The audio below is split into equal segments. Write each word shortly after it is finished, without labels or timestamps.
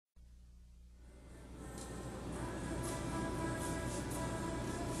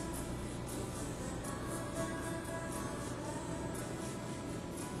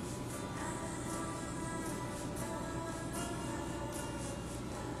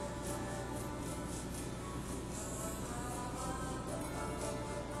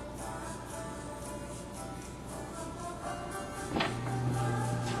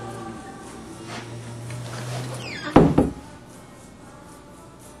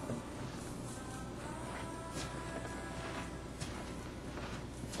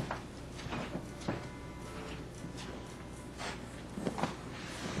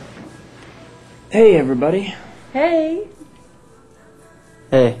Hey, everybody. Hey.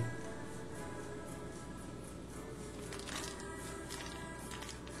 Hey.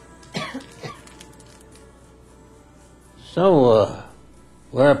 So,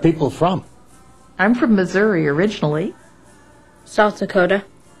 where are people from? I'm from Missouri originally. South Dakota.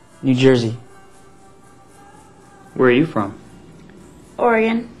 New Jersey. Where are you from?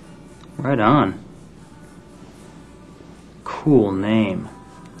 Oregon. Right on. Cool name.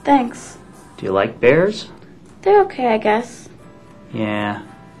 Thanks. Do you like bears? They're okay, I guess. Yeah.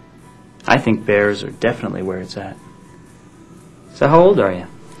 I think bears are definitely where it's at. So how old are you?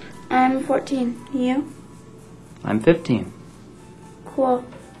 I'm 14. You? I'm 15. Cool.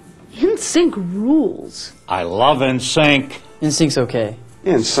 NSYNC rules. I love NSYNC. NSYNC's okay.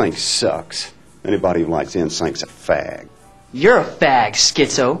 NSYNC sucks. Anybody who likes NSYNC's a fag. You're a fag,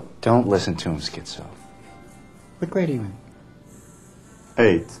 schizo. Don't listen to him, schizo. What grade are you in?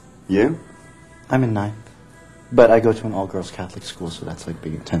 8. You? I'm in 9th. But I go to an all-girls Catholic school, so that's like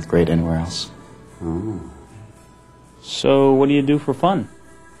being in 10th grade anywhere else. Oh. So what do you do for fun?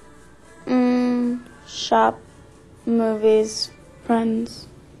 Shop, movies, friends.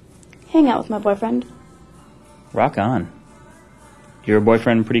 Hang out with my boyfriend. Rock on. Your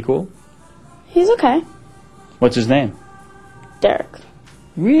boyfriend pretty cool? He's okay. What's his name? Derek.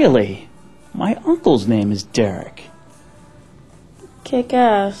 Really? My uncle's name is Derek. Kick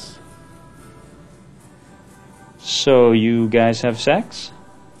ass. So you guys have sex?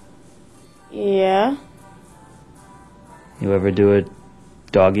 Yeah. You ever do it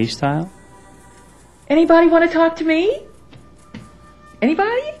doggy style? Anybody want to talk to me?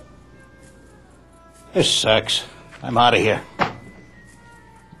 Anybody? This sucks. I'm out of here.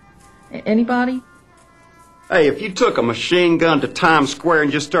 Anybody? Hey, if you took a machine gun to Times Square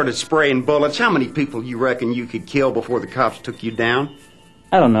and just started spraying bullets, how many people you reckon you could kill before the cops took you down?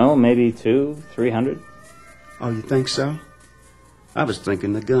 I don't know, maybe 200, 300. Oh, you think so? I was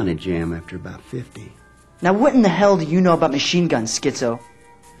thinking the gun would jam after about 50. Now what in the hell do you know about machine guns, schizo?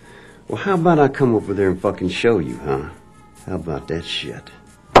 Well, how about I come over there and fucking show you, huh? How about that shit?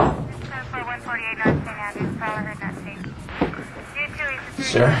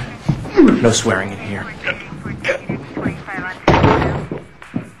 Sir? No swearing in here.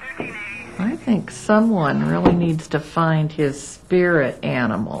 I think someone really needs to find his spirit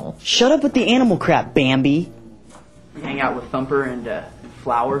animal. Shut up with the animal crap, Bambi. You hang out with Thumper and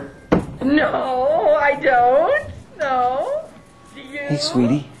Flower. No, I don't. No. Do you? Hey,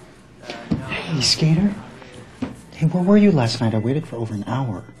 sweetie. Hey, Skater. Hey, where were you last night? I waited for over an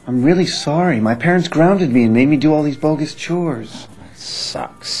hour. I'm really sorry. My parents grounded me and made me do all these bogus chores.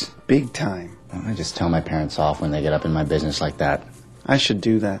 Sucks. Big time. Well, I just tell my parents off when they get up in my business like that. I should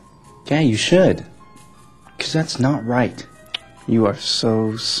do that. Yeah, you should. 'Cause that's not right. You are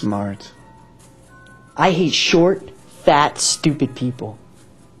so smart. I hate short, fat, stupid people.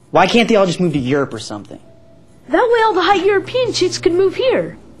 Why can't they all just move to Europe or something? That way all the hot European chicks could move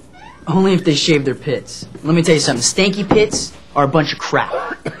here. Only if they shave their pits. Let me tell you something. Stanky pits are a bunch of crap.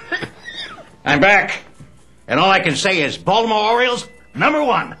 I'm back. And all I can say is Baltimore Orioles,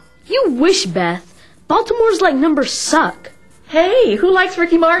 #1. You wish, Beth. Baltimore's like numbers suck. Hey, who likes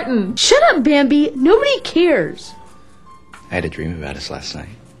Ricky Martin? Shut up, Bambi. Nobody cares. I had a dream about us last night.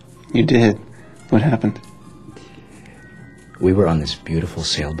 You did. What happened? We were on this beautiful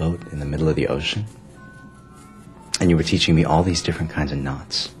sailboat in the middle of the ocean. And you were teaching me all these different kinds of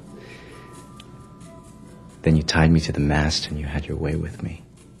knots. Then you tied me to the mast and you had your way with me.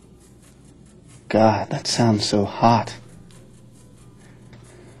 God, that sounds so hot.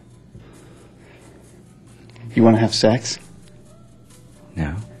 You want to have sex?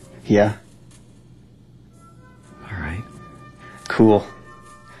 No? Yeah. All right. Cool.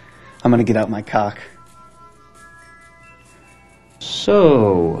 I'm gonna get out my cock.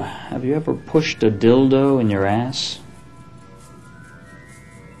 So, have you ever pushed a dildo in your ass?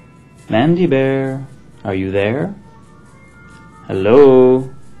 Mandy Bear, are you there? Hello?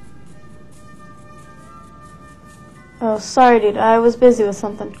 Oh, sorry, dude. I was busy with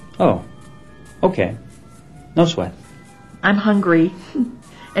something. Oh, okay. No sweat. I'm hungry.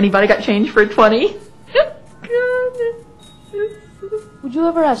 Anybody got change for 20? Would you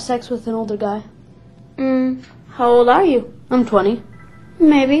ever have sex with an older guy? How old are you? I'm 20.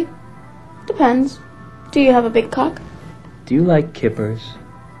 Maybe. Depends. Do you have a big cock? Do you like kippers?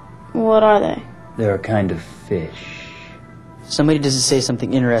 What are they? They're a kind of fish. Somebody doesn't say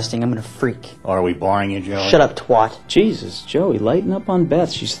something interesting, I'm gonna freak. Or are we boring you, Joey? Shut up, twat. Jesus, Joey, lighten up on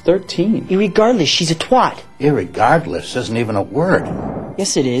Beth. She's 13. Irregardless, she's a twat. Irregardless isn't even a word.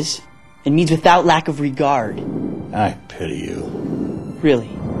 Yes, it is. It means without lack of regard. I pity you. Really.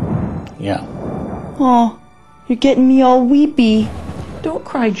 Yeah. Oh, you're getting me all weepy. Don't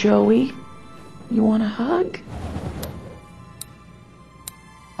cry, Joey. You want a hug?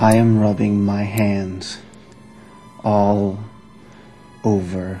 I am rubbing my hands all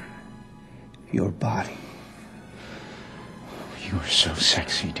over your body. You are so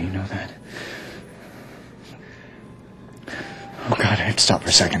sexy, do you know that? Oh God, I have to stop for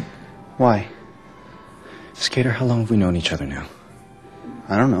a second. Why? Skater, how long have we known each other now?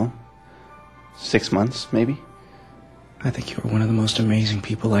 I don't know. 6 months, maybe? I think you are one of the most amazing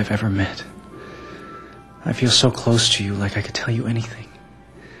people I've ever met. I feel so close to you, like I could tell you anything.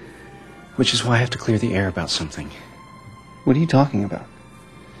 Which is why I have to clear the air about something. What are you talking about?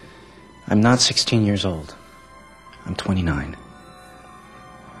 I'm not 16 years old. I'm 29.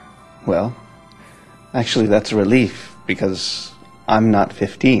 Well, actually that's a relief, because I'm not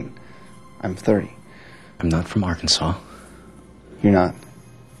 15. I'm 30. I'm not from Arkansas. You're not?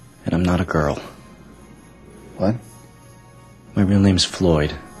 And I'm not a girl. What? My real name's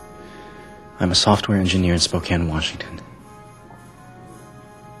Floyd. I'm a software engineer in Spokane, Washington.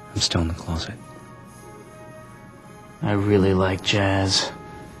 I'm still in the closet. I really like jazz.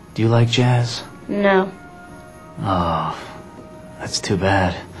 Do you like jazz? No. Oh, that's too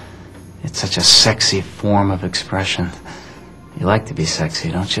bad. It's such a sexy form of expression. You like to be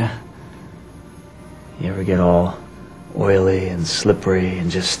sexy, don't you? You ever get all oily and slippery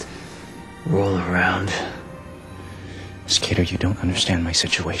and just roll around? Skater, you don't understand my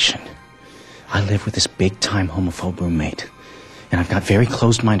situation. I live with this big-time homophobe roommate, and I've got very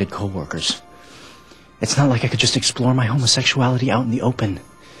closed-minded coworkers. It's not like I could just explore my homosexuality out in the open.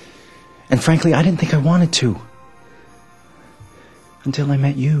 And frankly, I didn't think I wanted to. Until I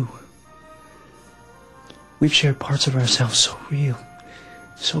met you. We've shared parts of ourselves so real,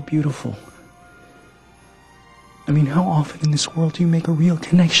 so beautiful. I mean, how often in this world do you make a real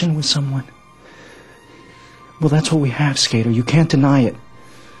connection with someone? Well, that's what we have, Skater. You can't deny it.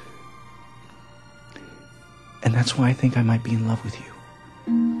 And that's why I think I might be in love with you.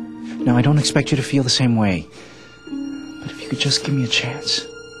 Now, I don't expect you to feel the same way. But if you could just give me a chance.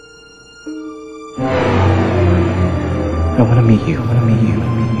 I want to meet you. I want to meet you. I want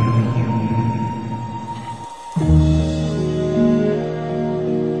to meet you.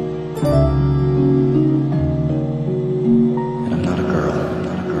 And I'm not a girl. I'm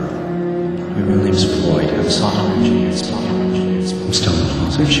not a girl. My real name's Floyd. I'm a software engineer. I'm still in the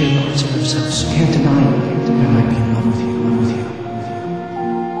closet. We've shared parts of ourselves, so I can't deny it. I might be in love with you. In love with you.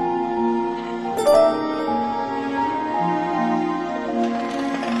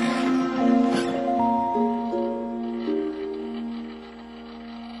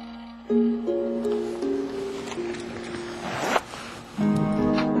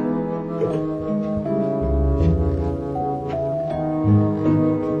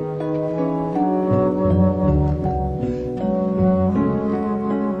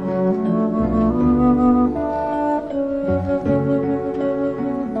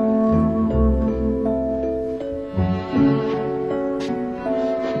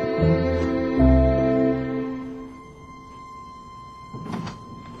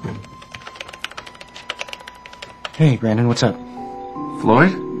 Hey, Brandon, what's up?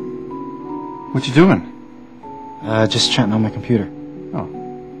 Floyd? What you doing? Just chatting on my computer. Oh.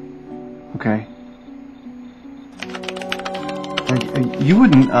 Okay. You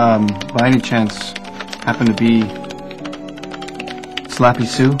wouldn't, by any chance, happen to be Slappy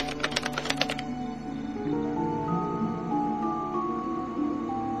Sue?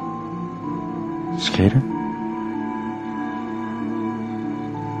 Skater?